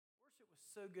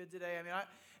So good today. I mean,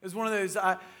 it was one of those,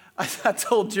 I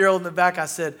told Gerald in the back, I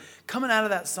said, coming out of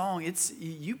that song,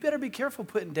 you better be careful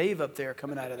putting Dave up there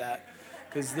coming out of that,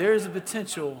 because there's a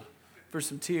potential for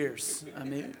some tears. I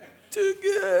mean, too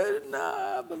good,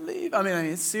 nah, I believe. I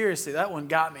mean, seriously, that one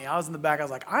got me. I was in the back, I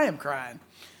was like, I am crying.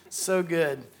 So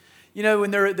good. You know,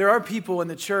 when there are people in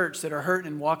the church that are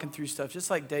hurting and walking through stuff, just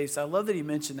like Dave. So I love that he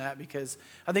mentioned that, because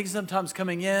I think sometimes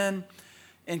coming in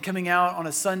and coming out on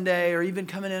a Sunday, or even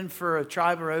coming in for a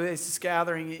tribe or Oasis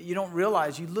gathering, you don't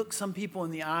realize, you look some people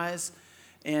in the eyes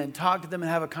and talk to them and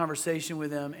have a conversation with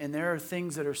them, and there are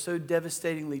things that are so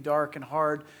devastatingly dark and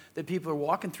hard that people are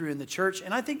walking through in the church.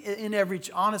 And I think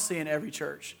honestly in every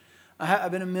church.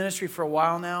 I've been in ministry for a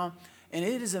while now, and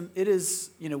it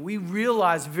is, we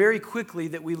realize very quickly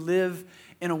that we live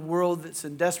in a world that's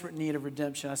in desperate need of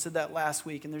redemption. I said that last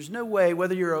week, and there's no way,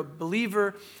 whether you're a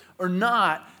believer or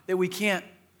not, that we can't,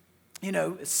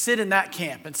 sit in that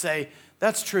camp and say,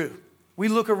 that's true. We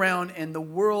look around and the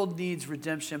world needs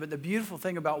redemption. But the beautiful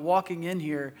thing about walking in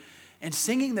here and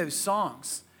singing those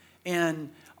songs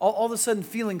and all of a sudden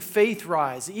feeling faith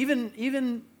rise, even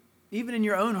in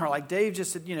your own heart, like Dave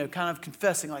just said, kind of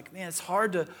confessing, like, man, it's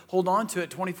hard to hold on to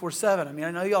it 24/7. I mean, I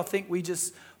know y'all think we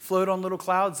just float on little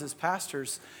clouds as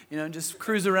pastors, and just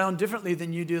cruise around differently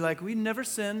than you do. Like, we never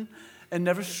sin and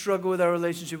never struggle with our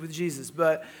relationship with Jesus.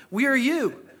 But we are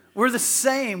you. We're the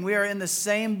same. We are in the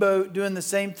same boat, doing the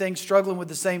same thing, struggling with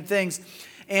the same things.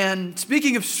 And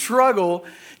speaking of struggle,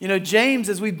 James,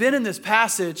 as we've been in this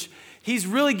passage, he's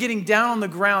really getting down on the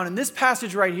ground. And this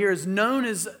passage right here is known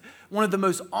as one of the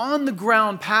most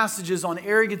on-the-ground passages on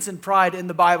arrogance and pride in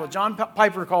the Bible. John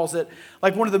Piper calls it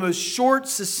like one of the most short,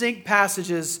 succinct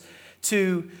passages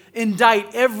to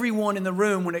indict everyone in the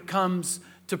room when it comes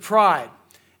to pride.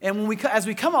 And as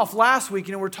we come off last week,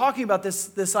 we're talking about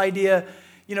this idea,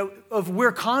 of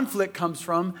where conflict comes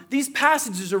from. These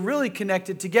passages are really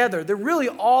connected together. They're really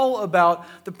all about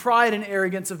the pride and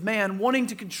arrogance of man, wanting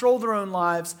to control their own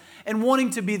lives and wanting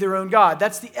to be their own God.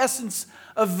 That's the essence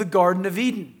of the Garden of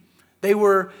Eden.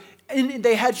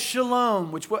 They had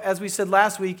shalom, which, as we said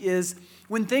last week, is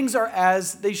when things are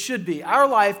as they should be.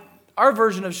 Our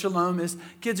version of shalom is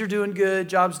kids are doing good,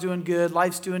 job's doing good,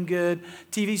 life's doing good,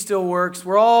 TV still works.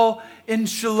 We're all in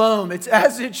shalom. It's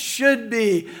as it should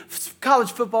be.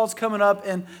 College football's coming up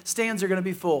and stands are going to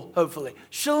be full, hopefully.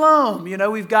 Shalom,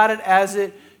 we've got it as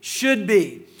it should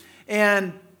be.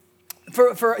 And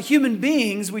for human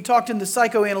beings, we talked in the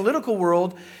psychoanalytical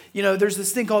world, there's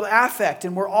this thing called affect,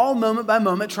 and we're all moment by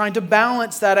moment trying to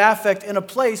balance that affect in a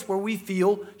place where we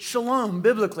feel shalom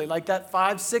biblically, like that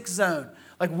 5-6 zone.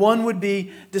 Like 1 would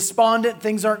be despondent,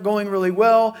 things aren't going really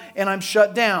well, and I'm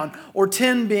shut down. Or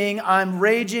 10 being I'm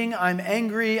raging, I'm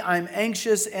angry, I'm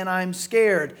anxious, and I'm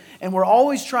scared. And we're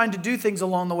always trying to do things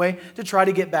along the way to try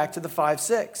to get back to the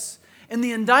 5-6. And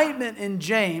the indictment in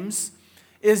James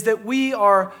is that we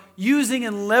are using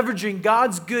and leveraging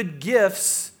God's good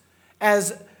gifts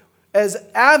as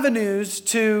avenues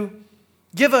to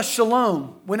give us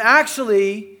shalom, when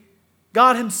actually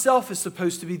God himself is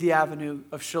supposed to be the avenue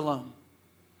of shalom.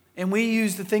 And we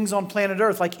use the things on planet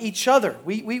Earth, like each other.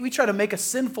 We try to make a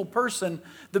sinful person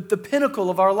the pinnacle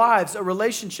of our lives, a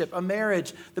relationship, a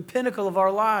marriage, the pinnacle of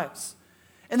our lives.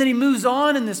 And then he moves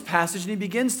on in this passage and he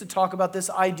begins to talk about this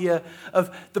idea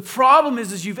of the problem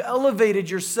is you've elevated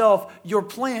yourself, your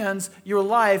plans, your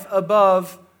life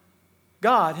above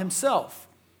God himself.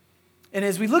 And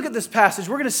as we look at this passage,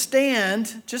 we're going to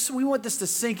stand, we want this to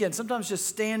sink in. Sometimes just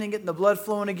standing, getting the blood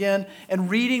flowing again, and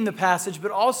reading the passage,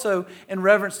 but also in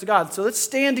reverence to God. So let's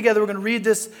stand together. We're going to read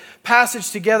this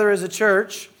passage together as a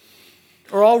church,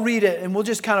 or I'll read it, and we'll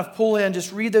just kind of pull in,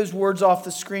 just read those words off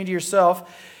the screen to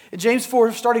yourself. In James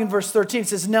 4, starting in verse 13, it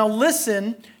says, "Now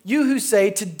listen, you who say,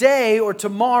 today or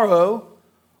tomorrow,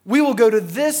 we will go to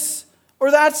this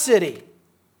or that city.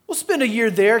 We'll spend a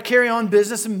year there, carry on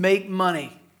business, and make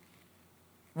money.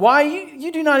 Why?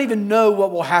 You do not even know what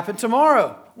will happen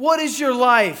tomorrow. What is your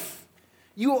life?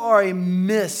 You are a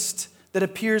mist that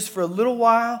appears for a little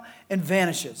while and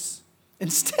vanishes.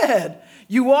 Instead,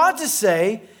 you ought to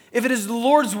say, if it is the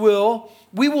Lord's will,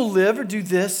 we will live or do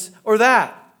this or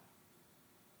that.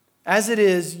 As it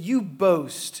is, you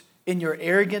boast in your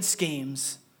arrogant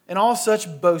schemes, and all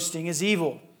such boasting is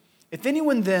evil. If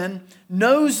anyone then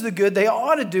knows the good they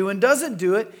ought to do and doesn't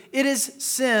do it, it is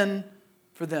sin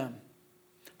for them."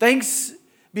 Thanks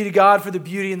be to God for the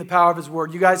beauty and the power of his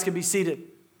word. You guys can be seated.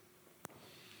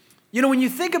 When you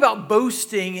think about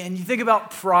boasting and you think about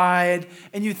pride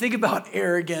and you think about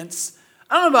arrogance,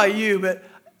 I don't know about you, but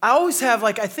I always have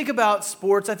I think about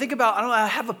sports. I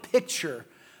have a picture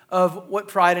of what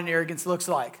pride and arrogance looks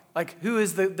like. Like, who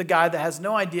is the guy that has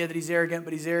no idea that he's arrogant,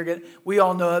 but he's arrogant? We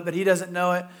all know it, but he doesn't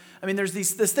know it. I mean, there's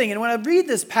this thing. And when I read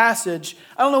this passage,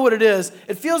 I don't know what it is.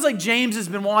 It feels like James has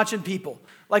been watching people,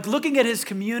 like looking at his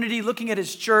community, looking at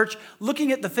his church,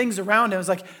 looking at the things around him. It's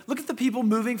like, look at the people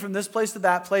moving from this place to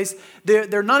that place.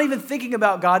 They're not even thinking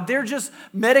about God. They're just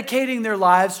medicating their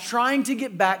lives, trying to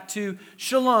get back to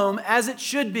shalom as it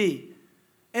should be.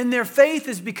 And their faith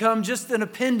has become just an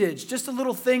appendage, just a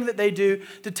little thing that they do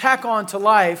to tack on to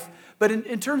life. But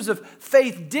in terms of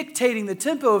faith dictating the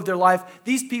tempo of their life,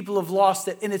 these people have lost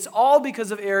it. And it's all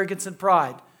because of arrogance and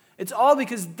pride. It's all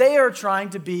because they are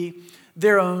trying to be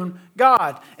their own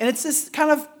God. And it's this kind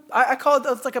of, I call it,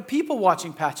 it's like a people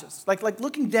watching patches. Like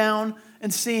looking down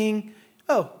and seeing,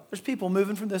 oh, there's people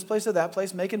moving from this place to that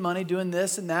place, making money, doing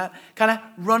this and that, kind of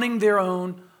running their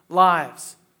own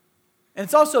lives. And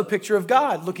it's also a picture of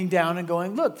God looking down and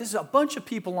going, look, this is a bunch of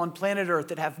people on planet Earth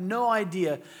that have no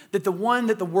idea that the one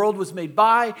that the world was made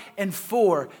by and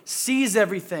for sees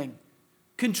everything,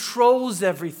 controls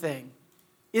everything,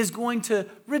 is going to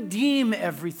redeem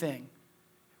everything,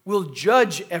 will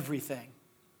judge everything.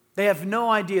 They have no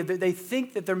idea. That they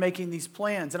think that they're making these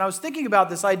plans. And I was thinking about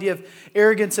this idea of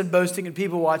arrogance and boasting and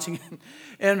people watching.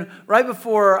 And right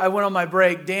before I went on my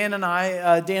break, Dan and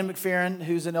I, Dan McFerrin,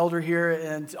 who's an elder here,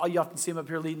 and you often see him up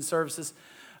here leading services,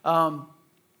 our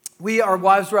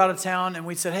wives were out of town, and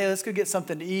we said, hey, let's go get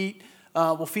something to eat.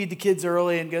 We'll feed the kids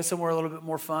early and go somewhere a little bit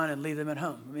more fun and leave them at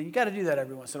home. I mean, you got to do that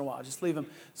every once in a while. Just leave them.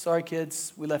 Sorry,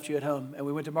 kids, we left you at home. And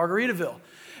we went to Margaritaville.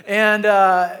 And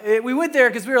we went there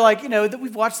because we were like,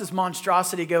 we've watched this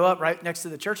monstrosity go up right next to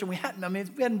the church. And we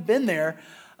hadn't been there.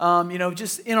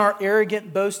 Just in our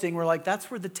arrogant boasting, we're like, that's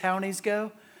where the townies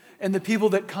go. And the people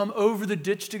that come over the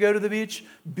ditch to go to the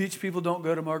beach people don't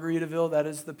go to Margaritaville. That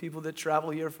is the people that travel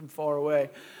here from far away.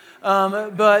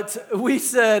 But we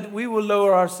said we will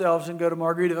lower ourselves and go to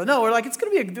Margaritaville. No, we're like,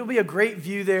 there'll be a great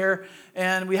view there,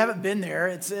 and we haven't been there.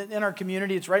 It's in our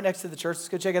community. It's right next to the church. Let's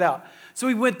go check it out. So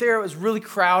we went there. It was really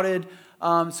crowded.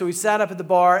 So we sat up at the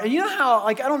bar, and you know how,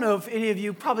 I don't know if any of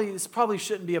you this probably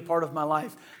shouldn't be a part of my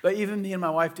life, but even me and my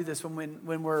wife do this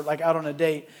when we're like out on a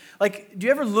date. Like, do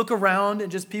you ever look around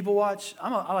and just people watch?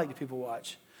 I like to people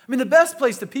watch. I mean, the best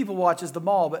place to people watch is the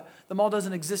mall, but the mall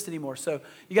doesn't exist anymore, so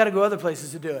you got to go other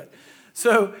places to do it.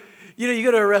 So, you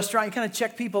go to a restaurant, you kind of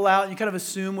check people out, and you kind of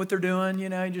assume what they're doing, you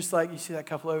just like, you see that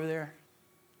couple over there?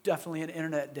 Definitely an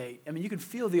internet date. I mean, you can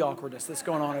feel the awkwardness that's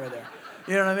going on over there.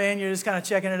 You know what I mean? You're just kind of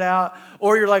checking it out.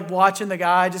 Or you're like watching the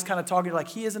guy just kind of talking, like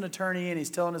he is an attorney and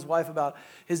he's telling his wife about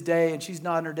his day and she's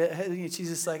nodding her head. She's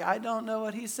just like, I don't know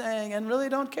what he's saying and really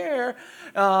don't care.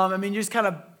 You just kind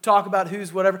of talk about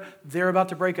who's whatever. They're about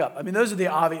to break up. I mean, those are the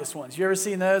obvious ones. You ever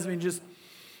seen those? I mean, just,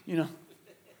 you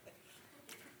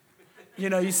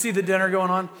see the dinner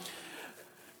going on.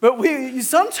 But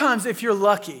sometimes if you're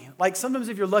lucky,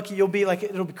 you'll be like,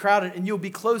 it'll be crowded and you'll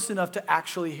be close enough to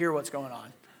actually hear what's going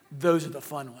on. Those are the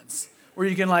fun ones where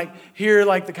you can hear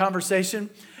the conversation.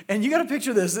 And you got to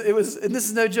picture this. And this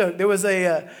is no joke. There was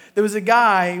a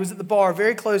guy, he was at the bar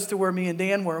very close to where me and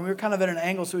Dan were. And we were kind of at an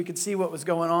angle so we could see what was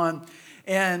going on.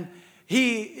 And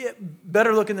he,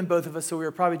 better looking than both of us, so we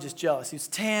were probably just jealous. He was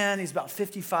tan, he's about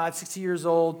 55, 60 years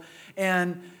old.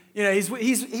 And there's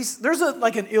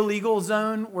an illegal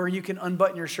zone where you can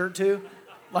unbutton your shirt to.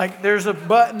 There's a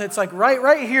button that's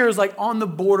right here is on the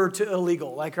border to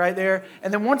illegal, right there.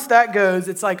 And then once that goes,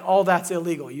 it's all that's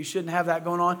illegal. You shouldn't have that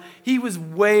going on. He was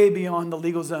way beyond the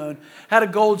legal zone. Had a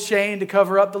gold chain to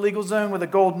cover up the legal zone with a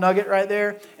gold nugget right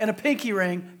there. And a pinky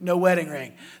ring, no wedding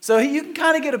ring. So you can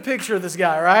kind of get a picture of this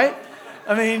guy, right?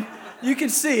 I mean, you can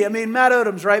see. Matt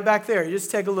Odom's right back there. You just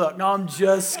take a look. No, I'm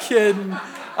just kidding.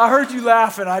 I heard you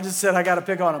laughing. I just said I got to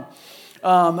pick on him.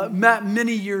 Matt,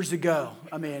 many years ago.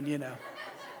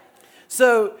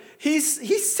 So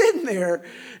he's sitting there,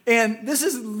 and this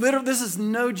is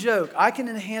no joke. I can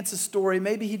enhance a story.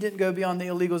 Maybe he didn't go beyond the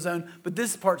illegal zone, but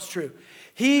this part's true.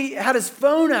 He had his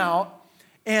phone out,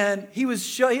 and he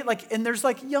was and there's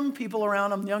young people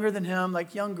around him, younger than him,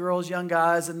 young girls, young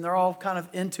guys, and they're all kind of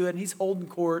into it, and he's holding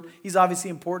court. He's obviously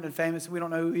important and famous. We don't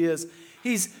know who he is.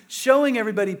 He's showing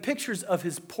everybody pictures of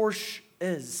his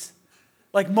Porsches.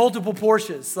 Multiple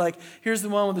Porsches. Here's the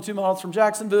one with the 2 models from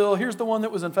Jacksonville. Here's the one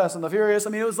that was in Fast and the Furious.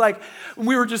 It was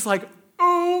we were just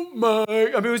oh my.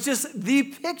 It was just the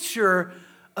picture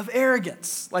of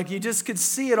arrogance. You just could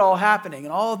see it all happening.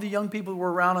 And all of the young people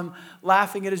were around him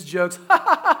laughing at his jokes.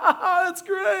 That's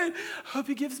great. Hope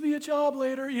he gives me a job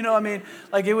later.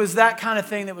 It was that kind of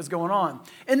thing that was going on.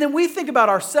 And then we think about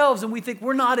ourselves and we think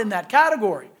we're not in that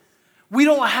category. We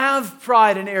don't have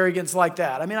pride and arrogance like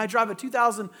that. I mean, I drive a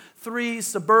 2003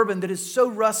 Suburban that is so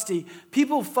rusty.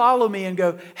 People follow me and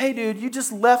go, hey, dude, you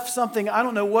just left something, I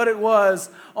don't know what it was,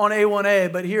 on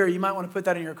A1A, but here, you might want to put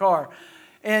that in your car.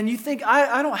 And you think,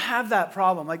 I don't have that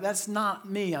problem. Like, that's not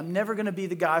me. I'm never going to be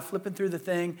the guy flipping through the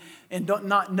thing and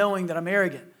not knowing that I'm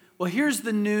arrogant. Well, here's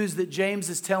the news that James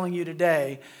is telling you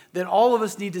today that all of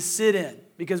us need to sit in,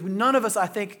 because none of us, I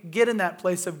think, get in that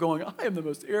place of going, I am the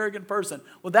most arrogant person.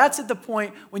 Well, that's at the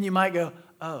point when you might go,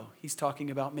 oh, he's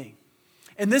talking about me.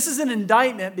 And this is an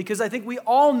indictment, because I think we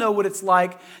all know what it's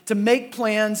like to make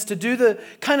plans, to do the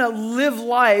kind of live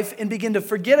life and begin to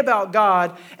forget about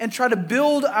God and try to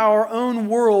build our own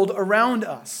world around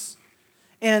us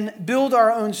and build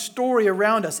our own story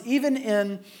around us. Even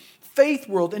in faith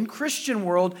world, in Christian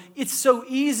world, it's so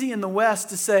easy in the West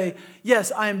to say,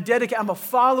 yes, I am dedicated, I'm a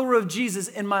follower of Jesus,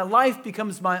 and my life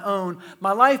becomes my own.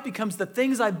 My life becomes the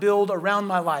things I build around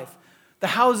my life. The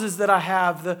houses that I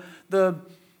have, the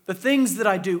things that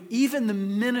I do, even the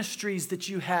ministries that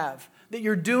you have, that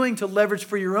you're doing to leverage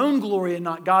for your own glory and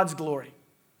not God's glory.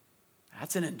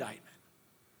 That's an indictment.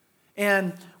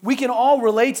 And we can all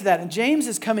relate to that. And James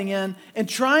is coming in and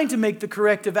trying to make the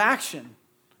corrective action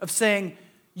of saying,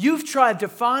 you've tried to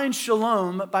find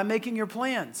shalom by making your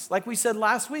plans. Like we said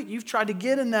last week, you've tried to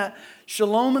get in that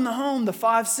shalom in the home, the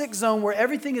 5-6 zone where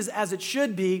everything is as it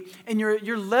should be, and you're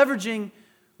leveraging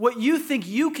what you think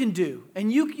you can do,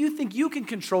 and you think you can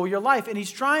control your life. And he's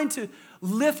trying to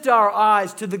lift our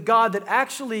eyes to the God that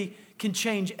actually can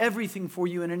change everything for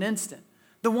you in an instant.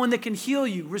 The one that can heal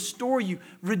you, restore you,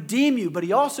 redeem you, but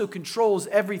he also controls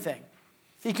everything.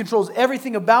 He controls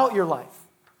everything about your life.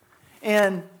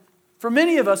 And for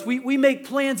many of us, we make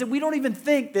plans and we don't even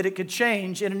think that it could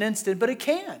change in an instant, but it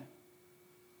can.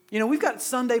 You know, we've got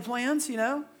Sunday plans, you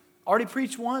know. Already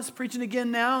preached once, preaching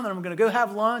again now, and then I'm going to go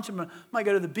have lunch. Might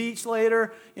go to the beach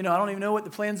later. You know, I don't even know what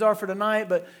the plans are for tonight,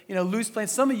 but, you know, loose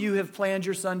plans. Some of you have planned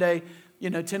your Sunday,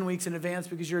 10 weeks in advance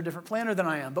because you're a different planner than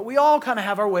I am. But we all kind of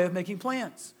have our way of making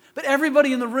plans. But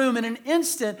everybody in the room, in an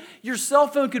instant, your cell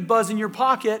phone could buzz in your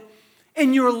pocket,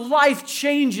 and your life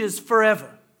changes forever.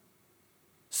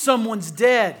 Someone's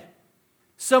dead.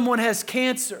 Someone has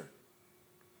cancer.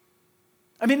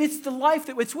 I mean, it's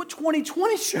it's what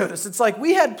 2020 showed us. It's like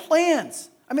we had plans.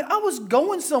 I mean, I was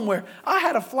going somewhere. I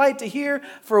had a flight to here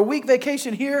for a week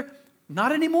vacation here.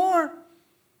 Not anymore.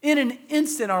 In an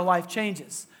instant, our life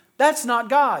changes. That's not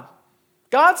God.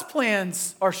 God's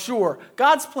plans are sure.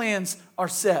 God's plans are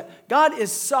set. God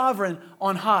is sovereign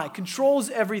on high,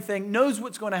 controls everything, knows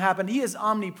what's going to happen. He is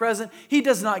omnipresent. He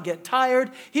does not get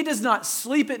tired. He does not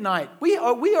sleep at night. We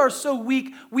are so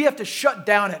weak, we have to shut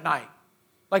down at night.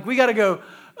 Like we got to go,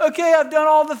 okay, I've done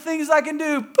all the things I can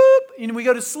do. Boop. And we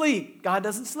go to sleep. God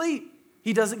doesn't sleep.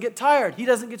 He doesn't get tired. He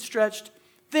doesn't get stretched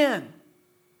thin.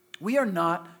 We are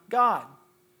not God.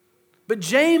 But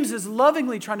James is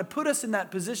lovingly trying to put us in that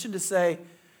position to say,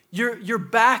 you're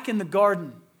back in the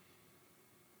garden.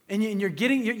 And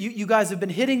you guys have been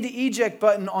hitting the eject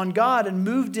button on God and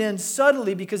moved in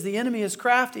subtly because the enemy is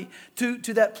crafty to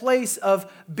that place of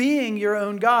being your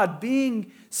own God,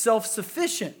 being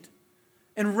self-sufficient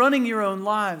and running your own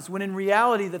lives, when in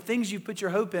reality, the things you put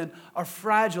your hope in are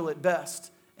fragile at best.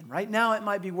 And right now, it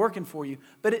might be working for you,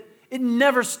 but it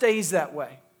never stays that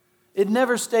way. It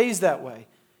never stays that way.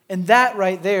 And that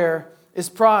right there is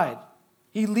pride.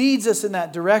 He leads us in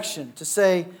that direction to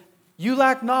say, you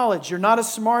lack knowledge. You're not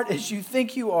as smart as you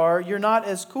think you are. You're not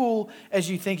as cool as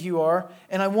you think you are.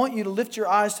 And I want you to lift your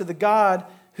eyes to the God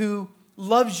who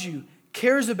loves you,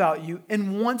 cares about you,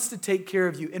 and wants to take care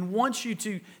of you, and wants you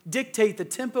to dictate the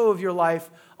tempo of your life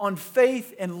on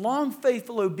faith and long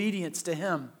faithful obedience to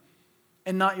Him,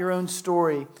 and not your own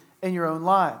story and your own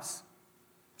lives.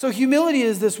 So humility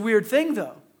is this weird thing,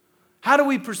 though. How do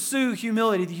we pursue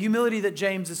humility? The humility that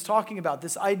James is talking about,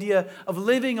 this idea of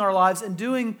living our lives and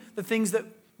doing the things that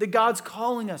God's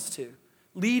calling us to,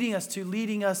 leading us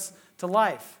to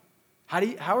life. How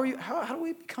do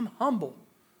we become humble?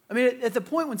 I mean, at the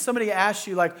point when somebody asks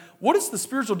you, like, what is the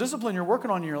spiritual discipline you're working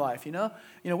on in your life?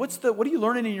 What are you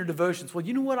learning in your devotions? Well,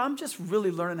 you know what? I'm just really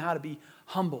learning how to be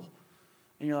humble.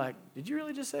 And you're like, did you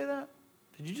really just say that?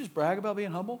 Did you just brag about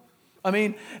being humble? I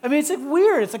mean, it's like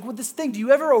weird. It's like with this thing. Do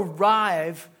you ever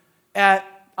arrive at,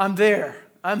 I'm there,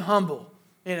 I'm humble?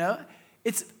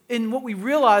 And what we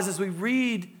realize as we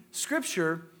read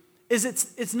Scripture is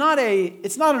it's not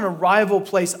an arrival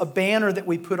place, a banner that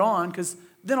we put on, because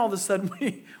then all of a sudden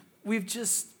we've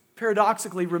just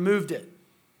paradoxically removed it.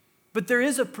 But there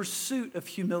is a pursuit of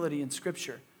humility in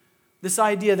Scripture. This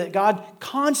idea that God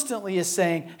constantly is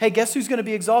saying, hey, guess who's going to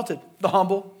be exalted? The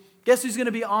humble. Guess who's going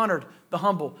to be honored? The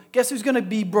humble. Guess who's going to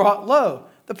be brought low?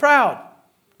 The proud.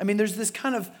 I mean, there's this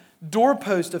kind of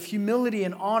doorpost of humility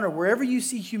and honor. Wherever you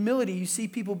see humility, you see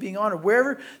people being honored.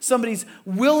 Wherever somebody's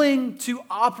willing to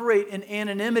operate in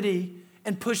anonymity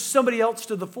and push somebody else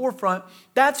to the forefront,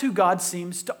 that's who God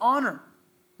seems to honor.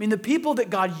 I mean, the people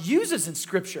that God uses in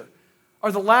Scripture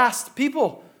are the last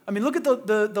people. I mean, look at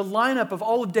the lineup of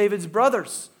all of David's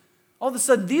brothers. All of a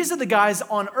sudden, these are the guys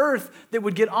on earth that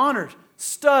would get honored.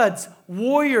 Studs,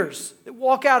 warriors that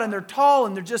walk out and they're tall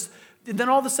and they're just... And then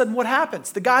all of a sudden, what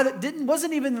happens? The guy that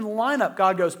wasn't even in the lineup,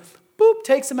 God goes, boop,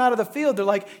 takes him out of the field. They're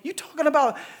like, you talking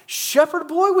about shepherd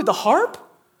boy with the harp?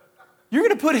 You're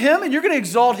going to put him and you're going to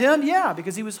exalt him? Yeah,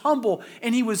 because he was humble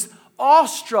and he was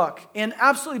awestruck and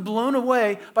absolutely blown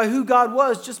away by who God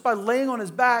was just by laying on his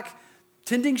back,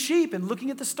 tending sheep and looking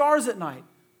at the stars at night.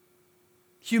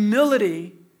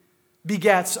 Humility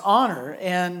begets honor,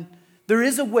 and there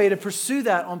is a way to pursue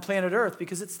that on planet Earth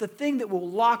because it's the thing that will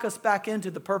lock us back into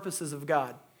the purposes of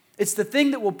God. It's the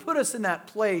thing that will put us in that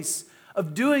place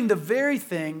of doing the very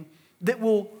thing that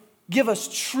will give us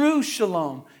true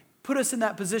shalom, put us in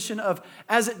that position of,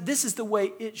 this is the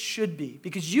way it should be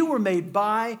because you were made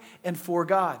by and for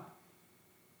God.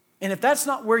 And if that's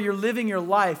not where you're living your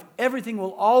life, everything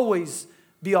will always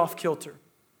be off kilter.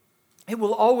 It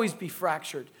will always be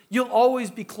fractured. You'll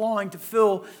always be clawing to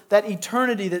fill that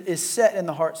eternity that is set in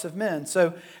the hearts of men.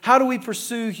 So how do we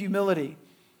pursue humility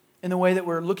in the way that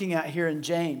we're looking at here in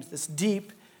James? This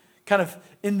deep, kind of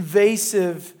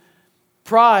invasive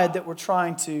pride that we're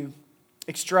trying to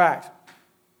extract.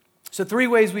 So 3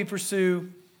 ways we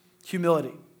pursue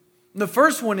humility. And the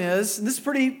first one is, and this is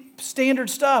pretty standard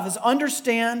stuff, is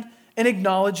understand and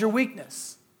acknowledge your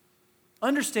weakness.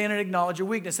 Understand and acknowledge your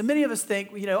weakness. And many of us think,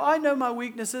 I know my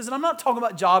weaknesses. And I'm not talking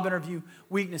about job interview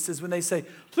weaknesses when they say,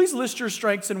 please list your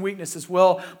strengths and weaknesses.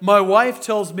 Well, my wife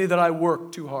tells me that I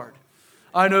work too hard.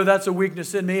 I know that's a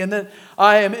weakness in me. And that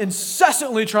I am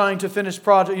incessantly trying to finish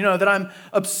projects. That I'm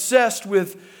obsessed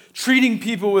with treating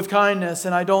people with kindness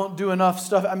and I don't do enough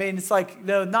stuff. I mean, it's like,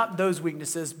 no, not those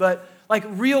weaknesses, but like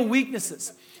real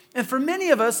weaknesses. And for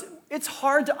many of us, it's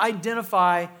hard to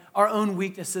identify our own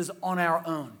weaknesses on our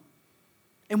own.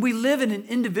 And we live in an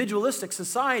individualistic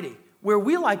society where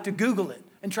we like to Google it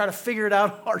and try to figure it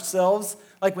out ourselves.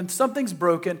 Like when something's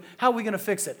broken, how are we going to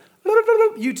fix it?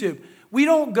 YouTube. We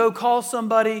don't go call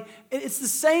somebody. It's the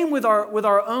same with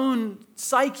our own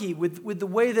psyche, with the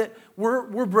way that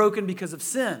we're broken because of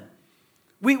sin.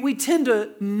 We tend to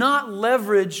not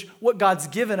leverage what God's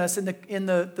given us in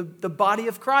the body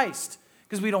of Christ.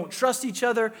 Because we don't trust each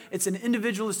other. It's an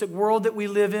individualistic world that we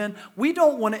live in. We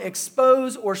don't want to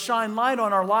expose or shine light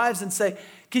on our lives and say,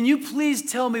 can you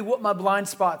please tell me what my blind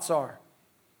spots are?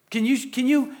 Can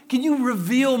you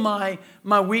reveal my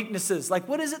weaknesses? Like,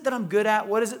 what is it that I'm good at?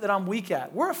 What is it that I'm weak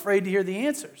at? We're afraid to hear the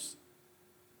answers.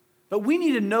 But we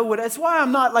need to know that's why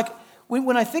I'm not like,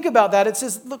 when I think about that, it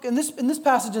says, look, in this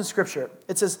passage in Scripture,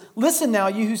 it says, listen now,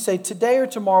 you who say today or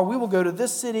tomorrow we will go to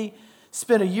this city,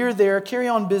 spend a year there, carry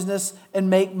on business, and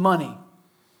make money.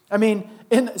 I mean,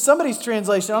 in somebody's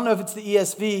translation, I don't know if it's the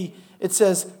ESV, it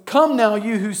says, come now,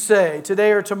 you who say,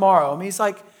 today or tomorrow. I mean,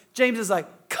 James is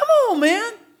like, come on,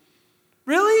 man.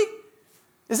 Really?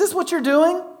 Is this what you're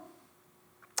doing?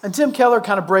 And Tim Keller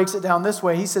kind of breaks it down this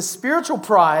way. He says, spiritual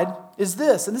pride is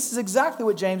this. And this is exactly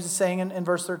what James is saying in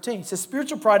verse 13. He says,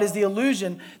 spiritual pride is the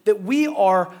illusion that we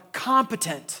are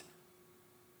competent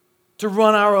to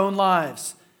run our own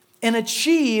lives and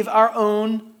achieve our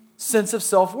own sense of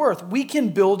self-worth. We can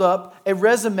build up a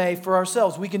resume for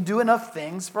ourselves. We can do enough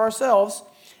things for ourselves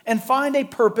and find a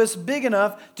purpose big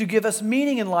enough to give us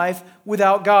meaning in life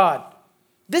without God.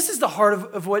 This is the heart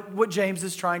of what James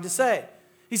is trying to say.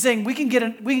 He's saying we can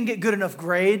get good enough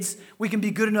grades. We can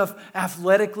be good enough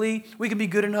athletically. We can be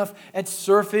good enough at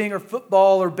surfing or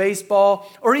football or baseball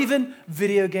or even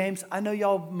video games. I know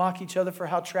y'all mock each other for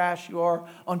how trash you are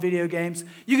on video games.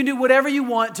 You can do whatever you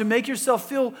want to make yourself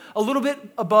feel a little bit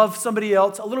above somebody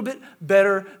else, a little bit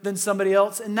better than somebody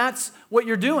else. And that's what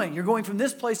you're doing. You're going from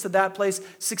this place to that place,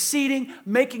 succeeding,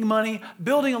 making money,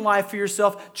 building a life for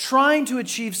yourself, trying to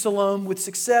achieve shalom with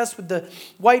success, with the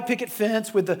white picket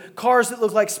fence, with the cars that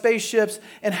look like spaceships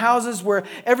and houses where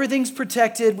everything's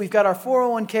protected. We've got our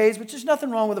 401ks, which is nothing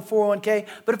wrong with a 401k.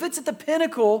 But if it's at the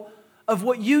pinnacle of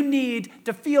what you need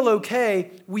to feel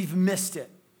okay, we've missed it.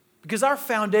 Because our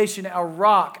foundation, our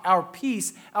rock, our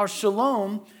peace, our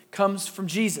shalom comes from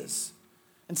Jesus.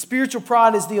 And spiritual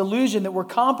pride is the illusion that we're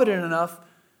competent enough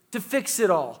to fix it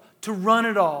all, to run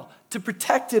it all, to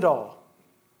protect it all,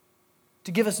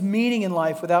 to give us meaning in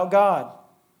life without God.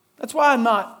 That's why I'm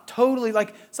not totally,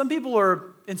 like some people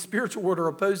are in spiritual world are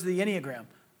opposed to the Enneagram.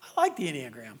 I like the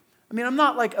Enneagram. I mean, I'm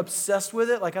not like obsessed with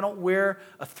it. Like I don't wear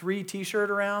a 3 t-shirt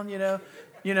around,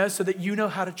 so that you know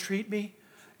how to treat me,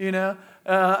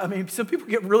 I mean, some people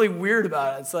get really weird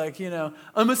about it. It's like,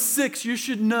 I'm a 6, you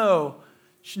should know.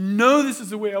 You should know this is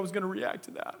the way I was going to react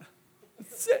to that.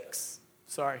 6.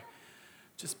 Sorry.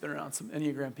 Just been around some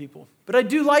Enneagram people. But I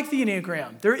do like the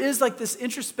Enneagram. There is like this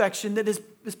introspection that is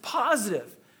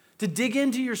positive to dig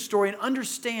into your story and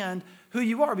understand who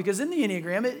you are. Because in the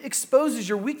Enneagram, it exposes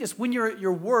your weakness when you're at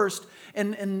your worst.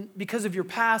 And because of your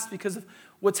past, because of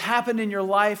what's happened in your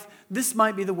life, this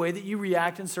might be the way that you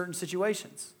react in certain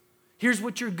situations. Here's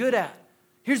what you're good at.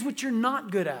 Here's what you're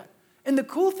not good at. And the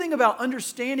cool thing about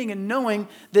understanding and knowing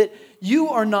that you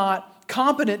are not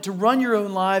competent to run your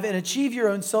own life and achieve your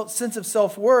own sense of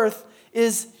self-worth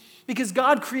is because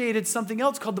God created something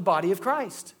else called the body of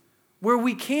Christ, where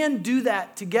we can do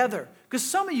that together. Because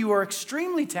some of you are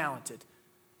extremely talented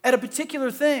at a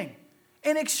particular thing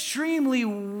and extremely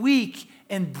weak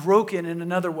and broken in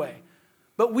another way.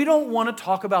 But we don't want to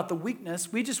talk about the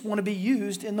weakness. We just want to be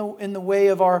used in the way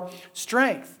of our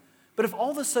strength. But if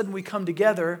all of a sudden we come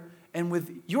together and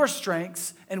with your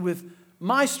strengths and with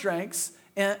my strengths,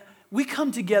 and we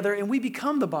come together and we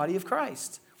become the body of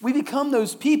Christ. We become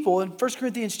those people. In 1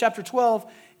 Corinthians chapter 12,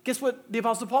 guess what the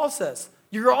Apostle Paul says?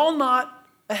 You're all not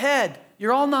a head.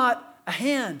 You're all not a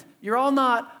hand. You're all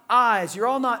not eyes. You're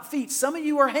all not feet. Some of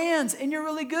you are hands and you're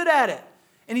really good at it.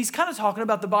 And he's kind of talking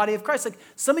about the body of Christ. Like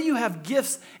some of you have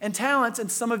gifts and talents and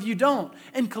some of you don't.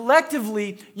 And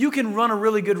collectively, you can run a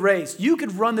really good race. You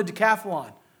could run the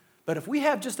decathlon. But if we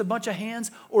have just a bunch of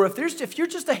hands, or if you're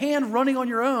just a hand running on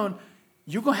your own,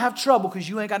 you're going to have trouble because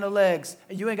you ain't got no legs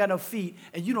and you ain't got no feet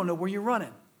and you don't know where you're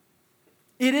running.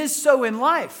 It is so in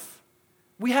life.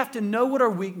 We have to know what our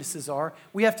weaknesses are.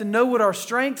 We have to know what our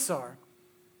strengths are.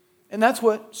 And that's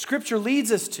what Scripture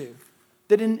leads us to.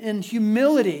 That in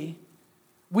humility,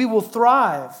 we will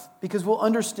thrive because we'll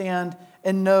understand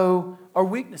and know our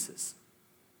weaknesses.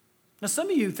 Now,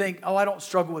 some of you think, I don't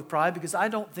struggle with pride because I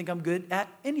don't think I'm good at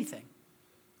anything.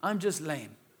 I'm just lame.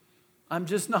 I'm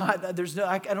just not,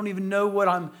 I don't even know what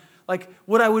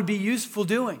I would be useful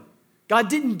doing. God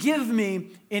didn't give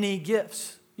me any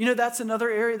gifts. That's another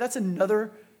area, that's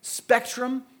another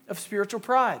spectrum of spiritual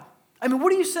pride. I mean,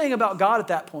 what are you saying about God at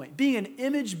that point? Being an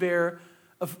image bearer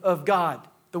of God,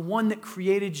 the one that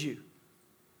created you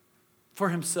for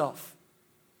himself.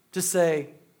 To say,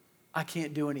 I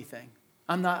can't do anything.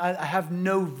 I have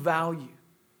no value.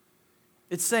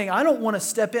 It's saying, I don't want to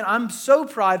step in. I'm so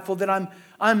prideful that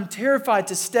I'm terrified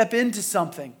to step into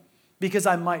something because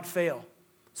I might fail.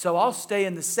 So I'll stay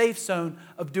in the safe zone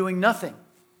of doing nothing.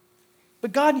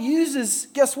 But God uses,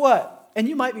 guess what? And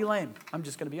you might be lame. I'm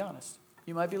just going to be honest.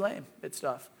 You might be lame at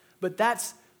stuff. But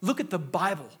look at the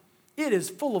Bible. It is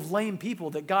full of lame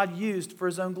people that God used for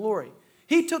his own glory.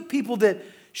 He took people that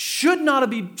should not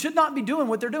be doing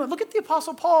what they're doing. Look at the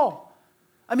Apostle Paul.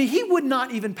 I mean, he would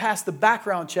not even pass the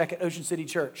background check at Ocean City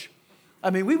Church. I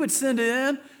mean, we would send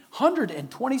in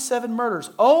 127 murders.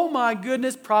 Oh my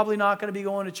goodness, probably not going to be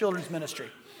going to children's ministry.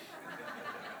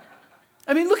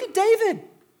 I mean, look at David.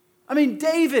 I mean,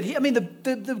 David,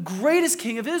 the greatest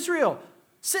king of Israel,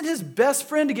 sent his best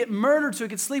friend to get murdered so he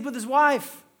could sleep with his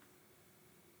wife.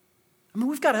 I mean,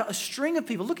 we've got a string of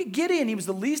people. Look at Gideon. He was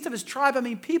the least of his tribe. I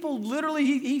mean, people literally,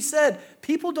 he said,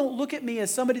 people don't look at me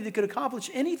as somebody that could accomplish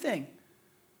anything.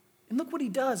 And look what he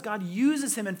does. God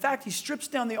uses him. In fact, he strips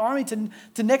down the army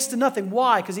to next to nothing.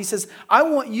 Why? Because he says, I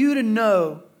want you to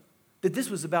know that this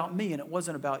was about me and it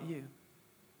wasn't about you.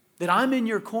 That I'm in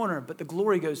your corner, but the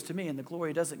glory goes to me and the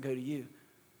glory doesn't go to you.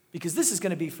 Because this is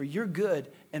going to be for your good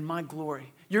and my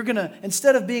glory. You're going to,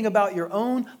 instead of being about your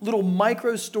own little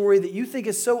micro story that you think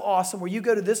is so awesome, where you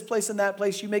go to this place and that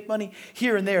place, you make money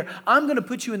here and there, I'm going to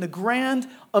put you in the grand,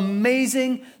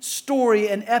 amazing story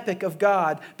and epic of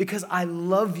God because I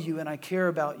love you and I care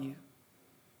about you.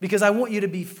 Because I want you to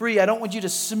be free. I don't want you to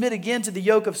submit again to the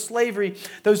yoke of slavery,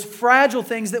 those fragile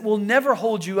things that will never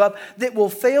hold you up, that will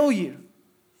fail you,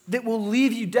 that will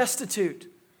leave you destitute.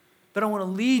 But I want to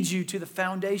lead you to the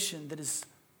foundation that is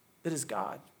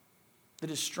God, that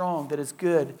is strong, that is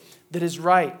good, that is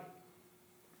right.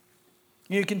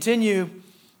 You continue,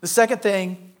 the second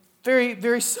thing, very,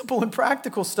 very simple and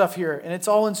practical stuff here, and it's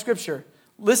all in Scripture.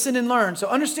 Listen and learn. So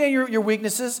understand your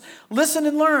weaknesses. Listen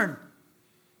and learn.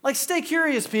 Like, stay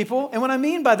curious, people. And what I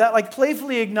mean by that, like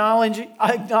playfully acknowledging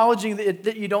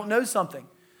that you don't know something.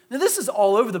 Now, this is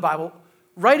all over the Bible.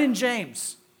 Right in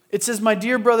James. It says, my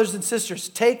dear brothers and sisters,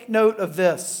 take note of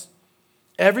this.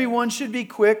 Everyone should be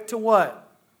quick to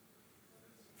what?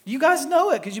 You guys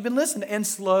know it because you've been listening. And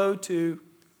slow to.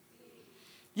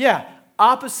 Yeah,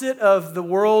 opposite of the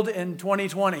world in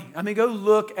 2020. I mean, go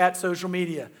look at social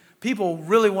media. People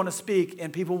really want to speak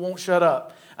and people won't shut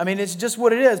up. I mean, it's just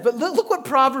what it is. But look what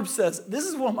Proverbs says. This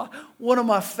is one of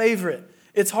my favorite.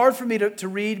 It's hard for me to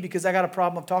read because I got a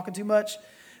problem of talking too much.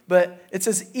 But it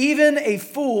says, even a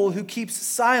fool who keeps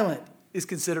silent is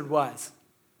considered wise.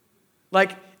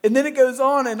 And then it goes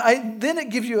on, and then it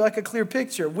gives you like a clear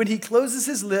picture. When he closes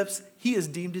his lips, he is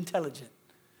deemed intelligent.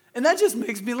 And that just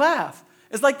makes me laugh.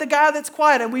 It's like the guy that's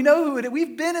quiet, and we know who it is.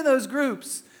 We've been in those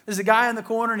groups. There's a guy in the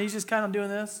corner, and he's just kind of doing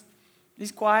this.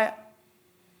 He's quiet.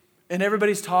 And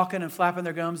everybody's talking and flapping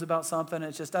their gums about something, and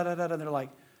it's just da-da-da-da. And they're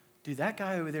like, dude, that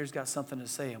guy over there's got something to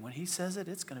say, and when he says it,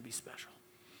 it's going to be special.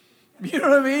 You know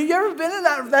what I mean? You ever been in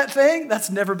that thing? That's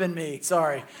never been me.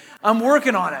 Sorry. I'm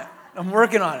working on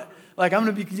it. Like, I'm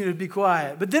going to be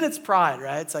quiet. But then it's pride,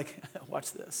 right? It's like,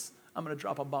 watch this. I'm going to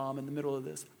drop a bomb in the middle of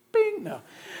this. Bing! No.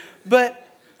 But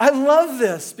I love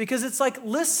this because it's like,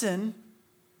 listen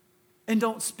and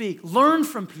don't speak. Learn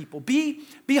from people. Be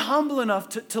humble enough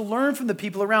to learn from the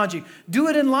people around you. Do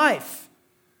it in life.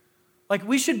 Like,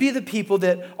 we should be the people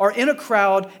that are in a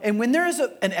crowd, and when there is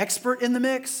an expert in the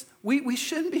mix, we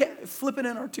shouldn't be flipping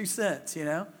in our 2 cents, you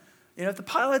know? You know, if the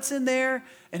pilot's in there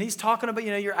and he's talking about,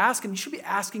 you should be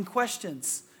asking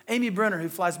questions. Amy Brenner, who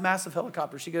flies massive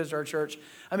helicopters, she goes to our church.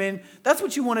 I mean, that's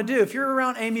what you want to do. If you're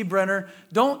around Amy Brenner,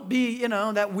 don't be,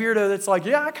 that weirdo that's like,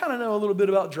 yeah, I kind of know a little bit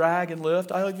about drag and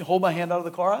lift. I hold my hand out of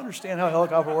the car. I understand how a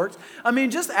helicopter works. I mean,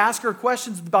 just ask her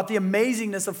questions about the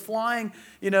amazingness of flying,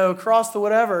 across the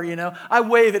whatever, I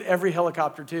wave at every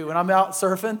helicopter, too, when I'm out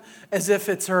surfing, as if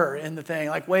it's her in the thing,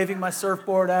 like waving my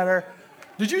surfboard at her.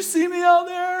 Did you see me out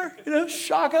there?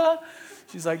 Shaka.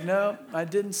 She's like, no, I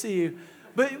didn't see you.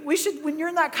 But we should, when you're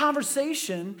in that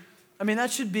conversation, I mean,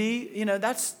 that should be,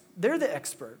 they're the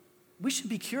expert. We should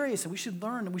be curious and we should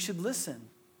learn and we should listen.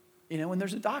 When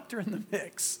there's a doctor in the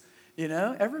mix,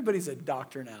 everybody's a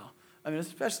doctor now. I mean,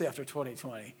 especially after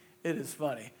 2020. It is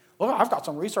funny. Well, I've got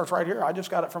some research right here. I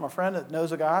just got it from a friend that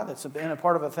knows a guy that's been a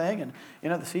part of a thing. And, the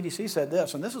CDC said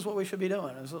this, and this is what we should be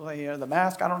doing. It's like, the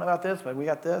mask, I don't know about this, but we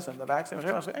got this, and the vaccine.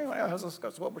 Anyway, this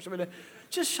is what we should be doing.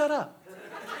 Just shut up.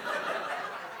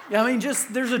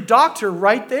 There's a doctor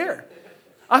right there.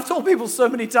 I've told people so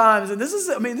many times, and this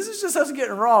is just us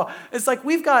getting raw. It's like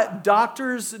we've got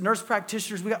doctors, nurse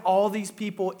practitioners, we got all these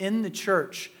people in the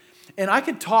church. And I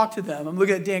could talk to them. I'm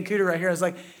looking at Dan Cooter right here. I was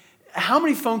like, how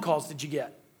many phone calls did you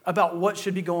get about what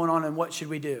should be going on and what should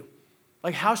we do?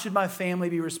 Like, how should my family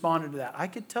be responding to that? I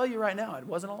could tell you right now, it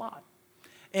wasn't a lot.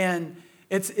 And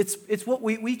it's what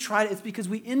we try. It's because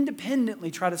we independently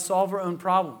try to solve our own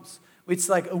problems. It's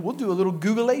like, we'll do a little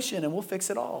Googleation and we'll fix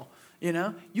it all.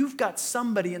 You've got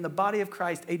somebody in the body of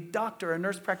Christ, a doctor, a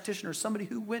nurse practitioner, somebody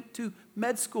who went to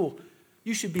med school.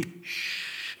 You should be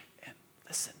shh and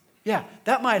listen. Yeah,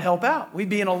 that might help out. We'd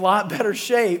be in a lot better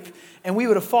shape and we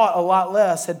would have fought a lot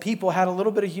less had people had a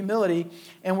little bit of humility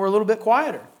and were a little bit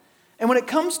quieter. And when it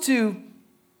comes to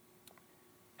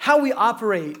how we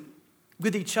operate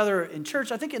with each other in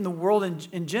church, I think in the world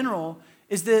in general,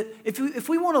 is that if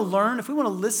we want to learn, if we want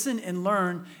to listen and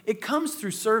learn, it comes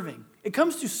through serving. It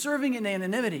comes through serving in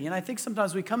anonymity. And I think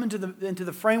sometimes we come into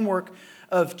the framework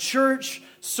of church,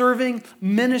 serving,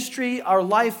 ministry, our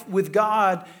life with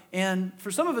God. And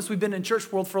for some of us, we've been in church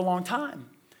world for a long time.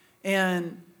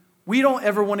 And we don't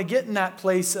ever want to get in that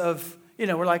place of,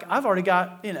 we're like, I've already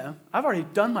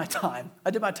done my time.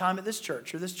 I did my time at this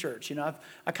church or this church.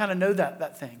 I kind of know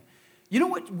that thing. You know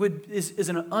what is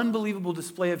an unbelievable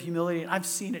display of humility, and I've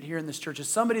seen it here in this church, is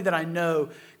somebody that I know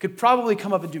could probably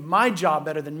come up and do my job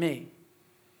better than me.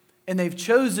 And they've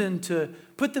chosen to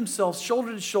put themselves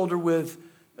shoulder to shoulder with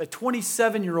a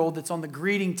 27-year-old that's on the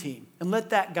greeting team and let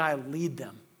that guy lead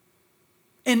them.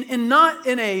 And not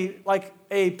in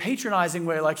a patronizing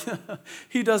way, like,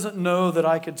 he doesn't know that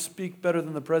I could speak better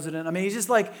than the president. I mean, he's just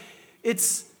like,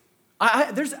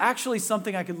 there's actually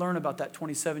something I could learn about that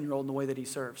 27-year-old in the way that he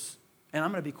serves. And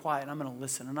I'm going to be quiet, and I'm going to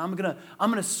listen, and I'm going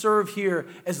to serve here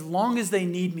as long as they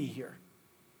need me here.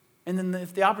 And then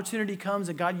if the opportunity comes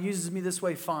and God uses me this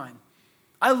way, fine.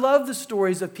 I love the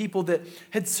stories of people that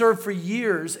had served for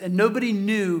years and nobody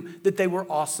knew that they were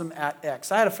awesome at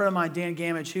X. I had a friend of mine, Dan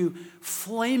Gamage, who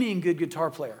flaming good guitar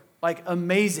player, like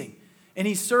amazing. And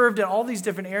he served in all these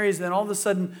different areas. And then all of a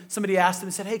sudden, somebody asked him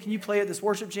and said, hey, can you play at this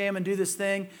worship jam and do this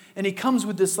thing? And he comes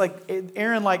with this like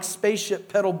Aaron-like spaceship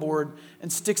pedal board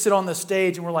and sticks it on the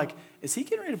stage. And we're like, is he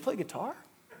getting ready to play guitar?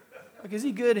 Like, is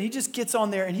he good? And he just gets on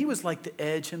there. And he was like the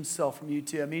Edge himself from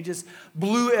U2. I mean, he just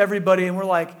blew everybody. And we're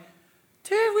like,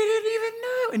 dude, we didn't even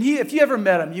know. And if you ever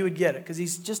met him, you would get it because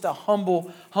he's just a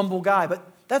humble guy. But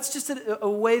that's just a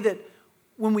way that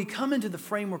when we come into the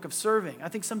framework of serving, I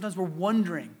think sometimes we're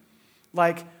wondering,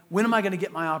 like, when am I going to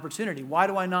get my opportunity? Why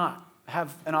do I not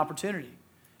have an opportunity?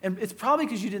 And it's probably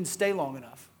because you didn't stay long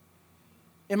enough.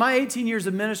 In my 18 years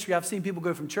of ministry, I've seen people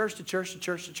go from church to church to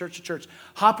church to church to church,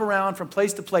 hop around from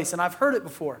place to place, and I've heard it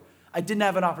before. I didn't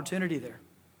have an opportunity there.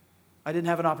 I didn't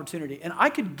have an opportunity. And I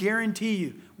could guarantee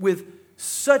you with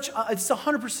it's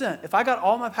 100%. If I got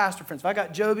all my pastor friends, if I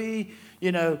got Joby,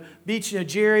 Beach,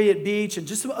 Jerry at Beach, and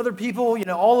just some other people,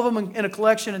 all of them in a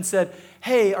collection and said,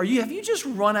 hey, have you just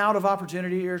run out of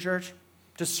opportunity at your church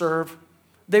to serve?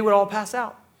 They would all pass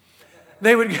out.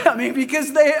 They would,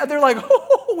 because they're like,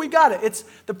 oh, we got it.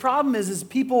 The problem is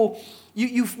people,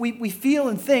 we feel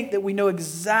and think that we know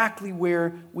exactly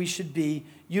where we should be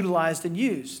utilized and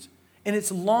used. And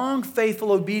it's long,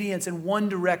 faithful obedience in one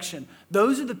direction.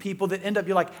 Those are the people that end up,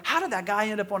 you're like, how did that guy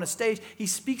end up on a stage? He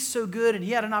speaks so good and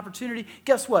he had an opportunity.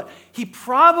 Guess what? He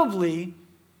probably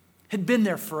had been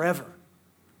there forever.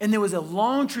 And there was a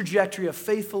long trajectory of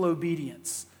faithful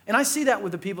obedience. And I see that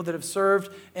with the people that have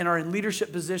served and are in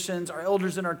leadership positions, our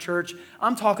elders in our church.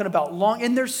 I'm talking about long,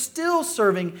 and they're still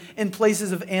serving in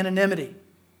places of anonymity.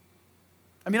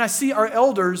 I see our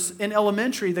elders in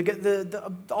elementary,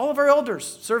 all of our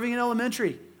elders serving in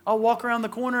elementary. I'll walk around the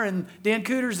corner and Dan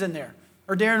Cooter's in there,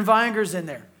 or Darren Weinger's in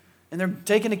there. And they're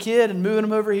taking a kid and moving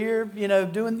them over here,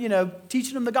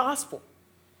 teaching them the gospel.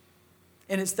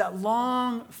 And it's that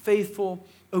long, faithful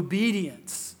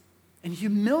obedience and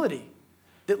humility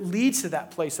that leads to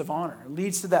that place of honor,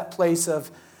 leads to that place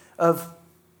of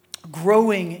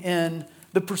growing in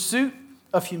the pursuit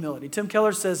of humility. Tim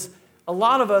Keller says, a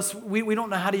lot of us, we don't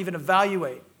know how to even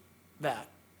evaluate that.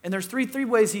 And there's three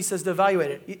ways he says to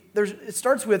evaluate it. It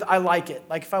starts with, I like it.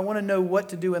 Like if I want to know what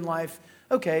to do in life,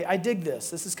 okay, I dig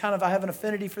this. This is I have an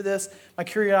affinity for this. My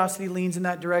curiosity leans in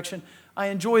that direction. I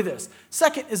enjoy this.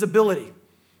 Second is ability.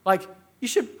 Like you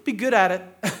should be good at it.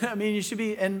 You should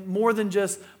be, and more than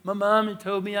just, my mom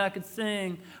told me I could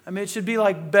sing. It should be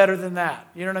like better than that.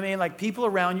 You know what I mean? Like people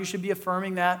around you should be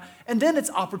affirming that. And then it's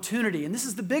opportunity. And this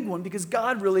is the big one because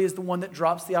God really is the one that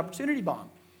drops the opportunity bomb.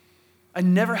 I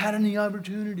never had any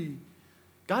opportunity.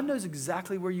 God knows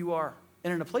exactly where you are.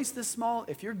 And in a place this small,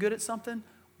 if you're good at something,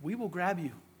 we will grab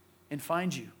you and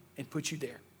find you and put you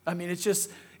there.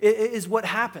 It is what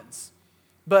happens.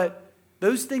 But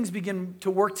those things begin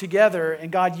to work together,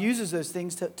 and God uses those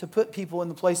things to put people in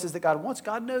the places that God wants.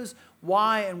 God knows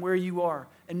why and where you are.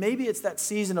 And maybe it's that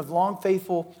season of long,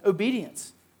 faithful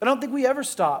obedience. I don't think we ever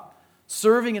stop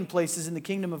serving in places in the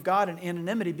kingdom of God in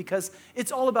anonymity because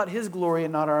it's all about His glory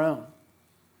and not our own.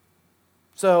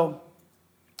 So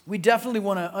we definitely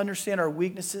want to understand our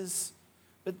weaknesses,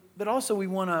 but also we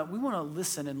want to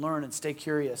listen and learn and stay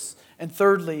curious. And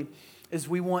thirdly, is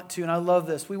we want to, and I love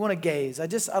this, we want to gaze.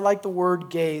 I like the word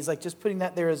gaze, like just putting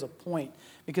that there as a point,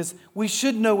 because we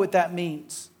should know what that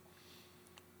means.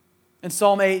 In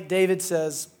Psalm 8, David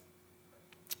says,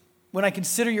 when I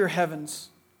consider your heavens,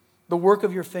 the work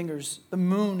of your fingers, the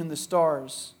moon and the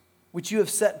stars, which you have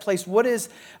set in place, what is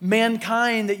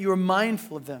mankind that you are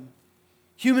mindful of them?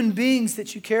 Human beings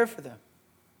that you care for them.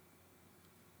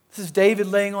 This is David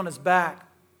laying on his back,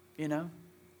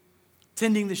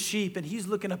 tending the sheep, and he's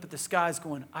looking up at the skies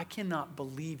going, I cannot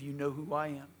believe you know who I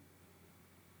am.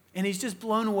 And he's just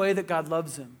blown away that God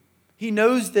loves him. He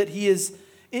knows that he is,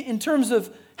 in terms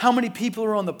of how many people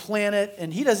are on the planet,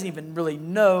 and he doesn't even really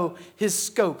know his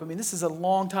scope. This is a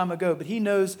long time ago, but he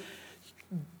knows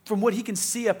from what he can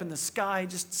see up in the sky,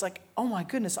 just it's like, oh my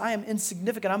goodness, I am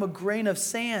insignificant. I'm a grain of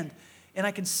sand. And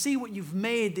I can see what you've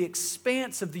made, the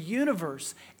expanse of the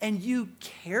universe, and you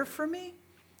care for me?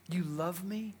 You love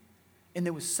me? And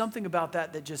there was something about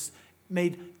that just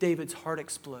made David's heart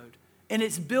explode. And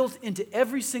it's built into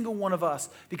every single one of us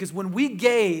because when we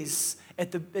gaze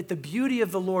at the beauty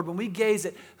of the Lord, when we gaze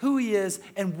at who He is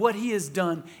and what He has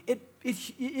done,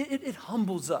 it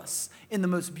humbles us in the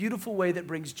most beautiful way that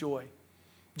brings joy.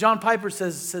 John Piper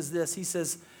says this. He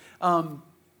says,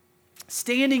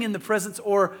 standing in the presence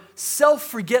or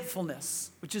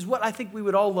self-forgetfulness, which is what I think we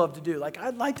would all love to do. Like,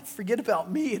 I'd like to forget about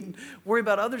me and worry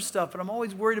about other stuff, but I'm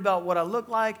always worried about what I look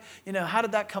like. How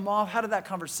did that come off? How did that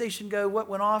conversation go? What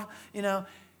went off?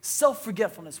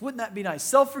 Self-forgetfulness. Wouldn't that be nice?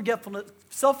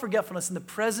 Self-forgetfulness in the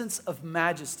presence of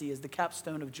majesty is the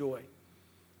capstone of joy.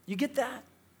 You get that?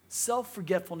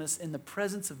 Self-forgetfulness in the